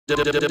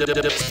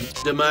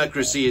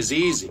Democracy is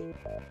easy.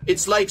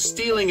 It's like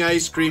stealing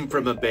ice cream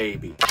from a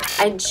baby.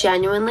 I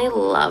genuinely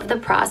love the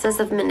process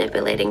of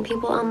manipulating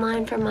people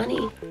online for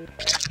money.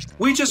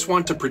 We just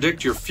want to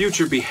predict your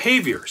future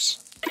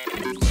behaviors.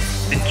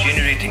 The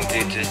generating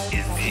data is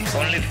the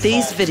only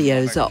These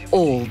videos are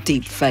all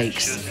deep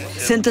fakes,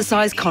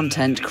 synthesized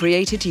content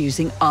created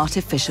using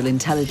artificial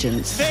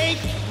intelligence.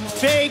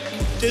 Fake,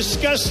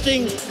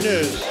 disgusting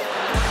news.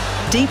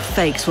 Deep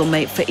fakes will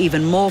make for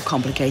even more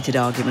complicated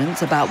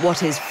arguments about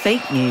what is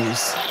fake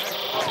news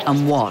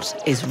and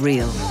what is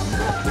real.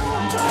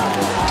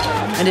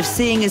 And if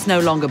seeing is no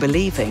longer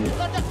believing,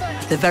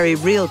 the very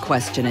real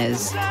question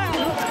is,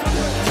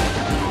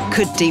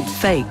 could deep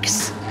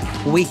fakes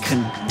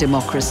weaken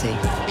democracy?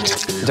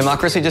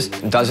 Democracy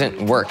just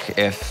doesn't work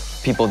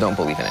if people don't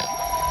believe in it.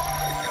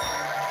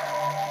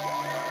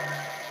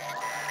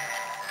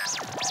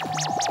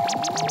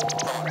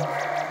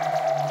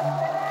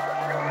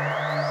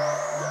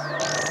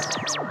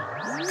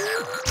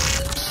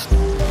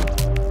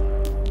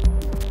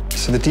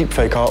 So the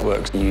deepfake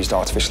artworks used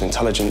artificial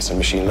intelligence and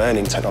machine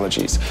learning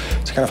technologies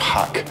to kind of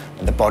hack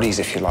the bodies,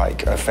 if you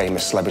like, of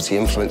famous celebrity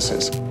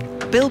influencers.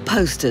 Bill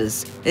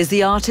Posters is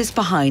the artist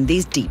behind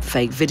these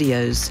deepfake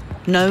videos,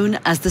 known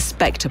as the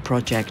Spectre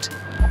Project.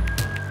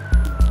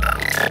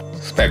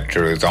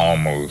 Spectre is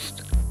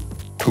almost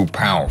too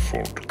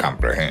powerful to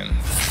comprehend.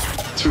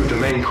 Two of the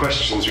main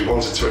questions we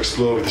wanted to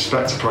explore with the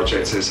Spectre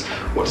Project is,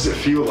 what does it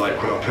feel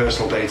like when our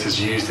personal data is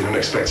used in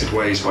unexpected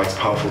ways by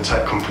powerful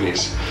tech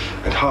companies?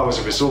 And how, as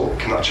a result,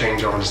 can that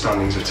change our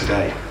understandings of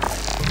today?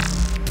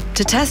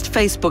 To test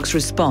Facebook's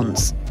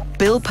response,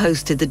 Bill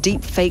posted the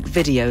deepfake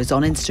videos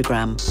on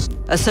Instagram,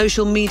 a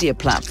social media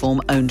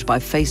platform owned by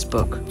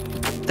Facebook.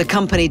 The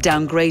company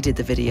downgraded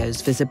the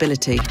video's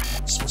visibility.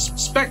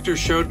 Spectre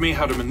showed me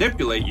how to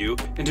manipulate you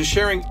into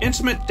sharing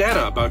intimate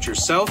data about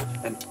yourself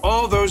and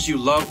all those you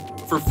love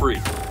for free.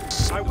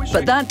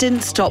 But that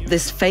didn't stop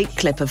this fake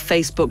clip of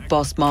Facebook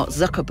boss Mark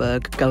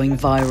Zuckerberg going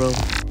viral.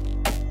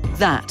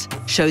 That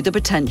showed the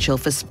potential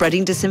for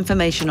spreading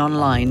disinformation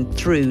online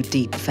through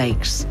deep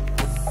fakes.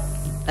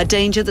 A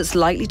danger that's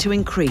likely to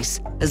increase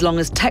as long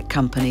as tech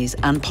companies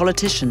and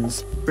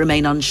politicians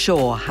remain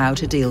unsure how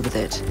to deal with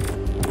it.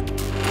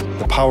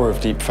 The power of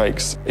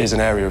deepfakes is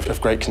an area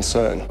of great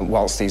concern,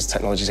 whilst these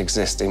technologies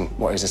exist in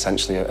what is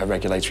essentially a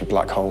regulatory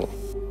black hole.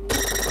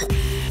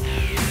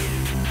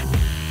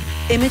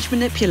 Image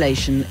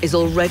manipulation is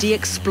already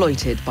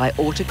exploited by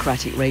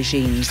autocratic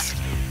regimes.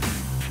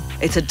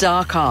 It's a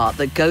dark art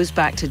that goes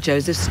back to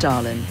Joseph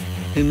Stalin,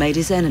 who made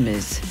his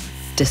enemies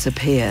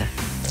disappear.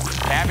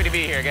 Happy to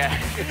be here,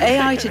 guys.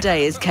 AI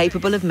today is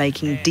capable of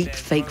making deep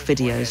fake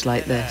videos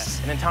like this.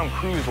 And then Tom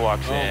Cruise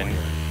walks in.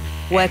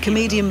 Where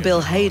comedian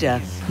Bill Hader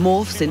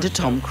morphs into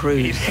Tom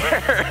Cruise.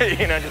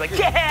 You know, just like,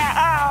 yeah,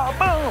 oh,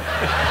 boom.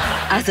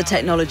 As the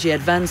technology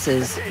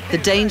advances, the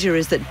danger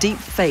is that deep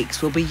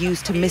fakes will be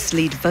used to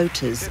mislead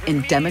voters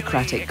in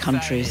democratic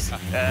countries.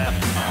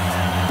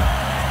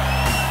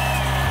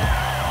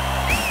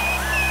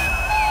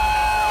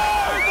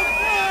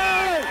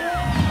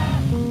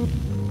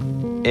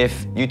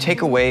 If you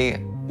take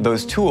away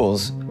those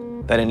tools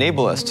that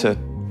enable us to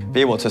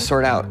be able to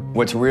sort out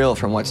what's real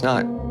from what's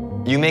not,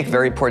 you make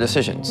very poor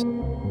decisions.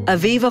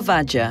 Aviva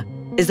Vajja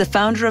is the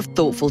founder of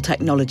Thoughtful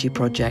Technology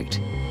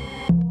Project.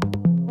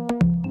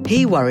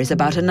 He worries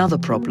about another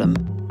problem,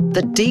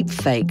 that deep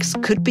fakes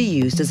could be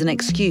used as an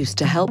excuse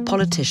to help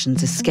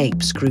politicians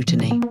escape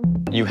scrutiny.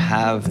 You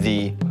have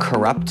the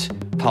corrupt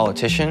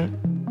politician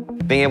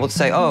being able to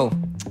say, oh,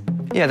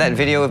 yeah, that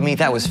video of me,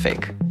 that was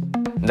fake.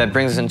 That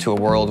brings us into a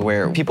world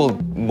where people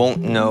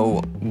won't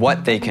know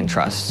what they can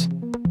trust.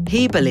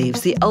 He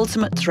believes the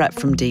ultimate threat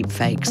from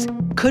deepfakes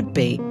could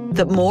be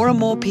that more and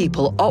more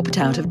people opt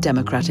out of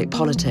democratic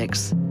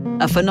politics,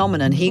 a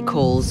phenomenon he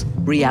calls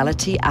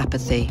reality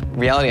apathy.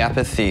 Reality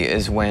apathy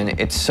is when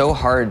it's so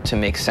hard to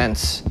make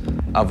sense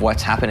of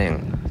what's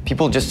happening,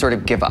 people just sort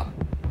of give up.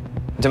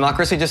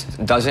 Democracy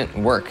just doesn't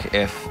work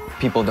if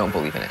people don't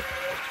believe in it.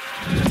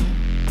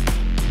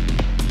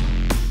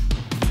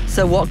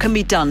 So what can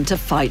be done to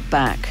fight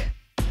back?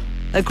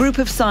 A group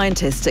of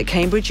scientists at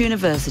Cambridge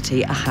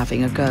University are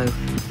having a go.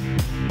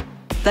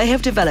 They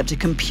have developed a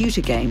computer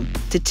game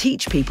to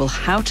teach people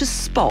how to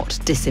spot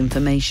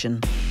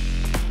disinformation.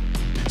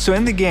 So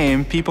in the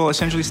game, people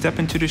essentially step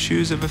into the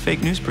shoes of a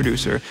fake news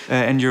producer,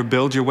 and you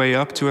build your way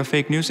up to a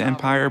fake news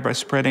empire by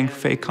spreading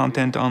fake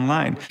content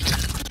online.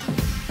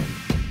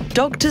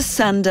 Dr.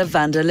 Sander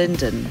van der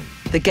Linden,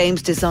 the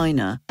game's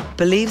designer,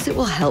 believes it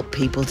will help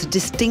people to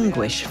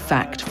distinguish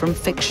fact from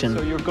fiction.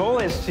 So your goal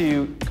is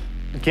to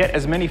get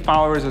as many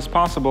followers as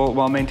possible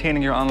while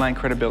maintaining your online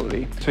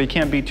credibility. So you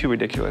can't be too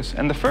ridiculous.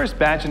 And the first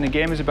badge in the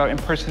game is about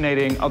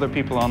impersonating other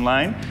people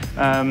online.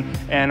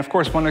 And of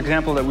course, one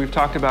example that we've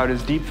talked about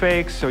is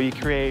deepfakes.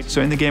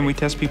 So in the game, we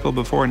test people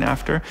before and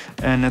after.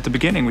 And at the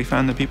beginning, we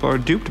found that people are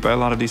duped by a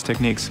lot of these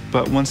techniques.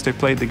 But once they've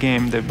played the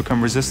game, they've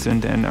become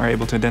resistant and are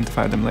able to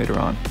identify them later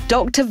on.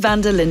 Dr.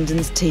 van der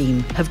Linden's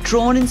team have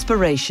drawn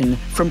inspiration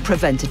from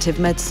preventative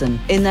medicine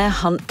in their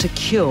hunt to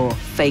cure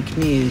fake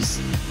news.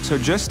 So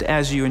just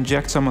as you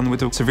inject someone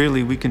with a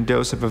severely weakened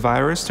dose of a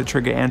virus to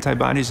trigger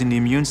antibodies in the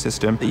immune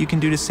system, you can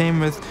do the same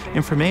with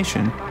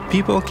information.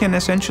 People can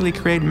essentially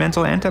create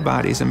mental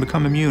antibodies and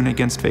become immune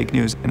against fake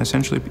news, and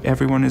essentially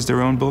everyone is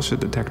their own bullshit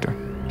detector.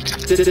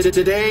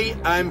 Today,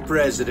 I'm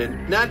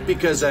president, not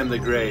because I'm the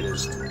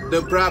greatest,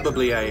 though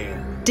probably I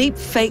am. Deep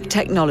fake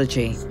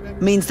technology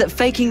means that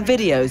faking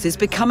videos is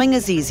becoming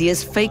as easy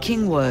as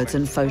faking words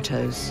and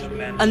photos.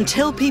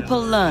 Until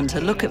people learn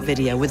to look at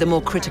video with a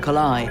more critical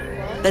eye,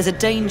 there's a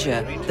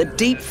danger that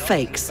deep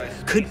fakes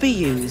could be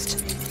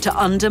used to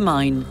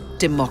undermine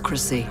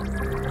democracy.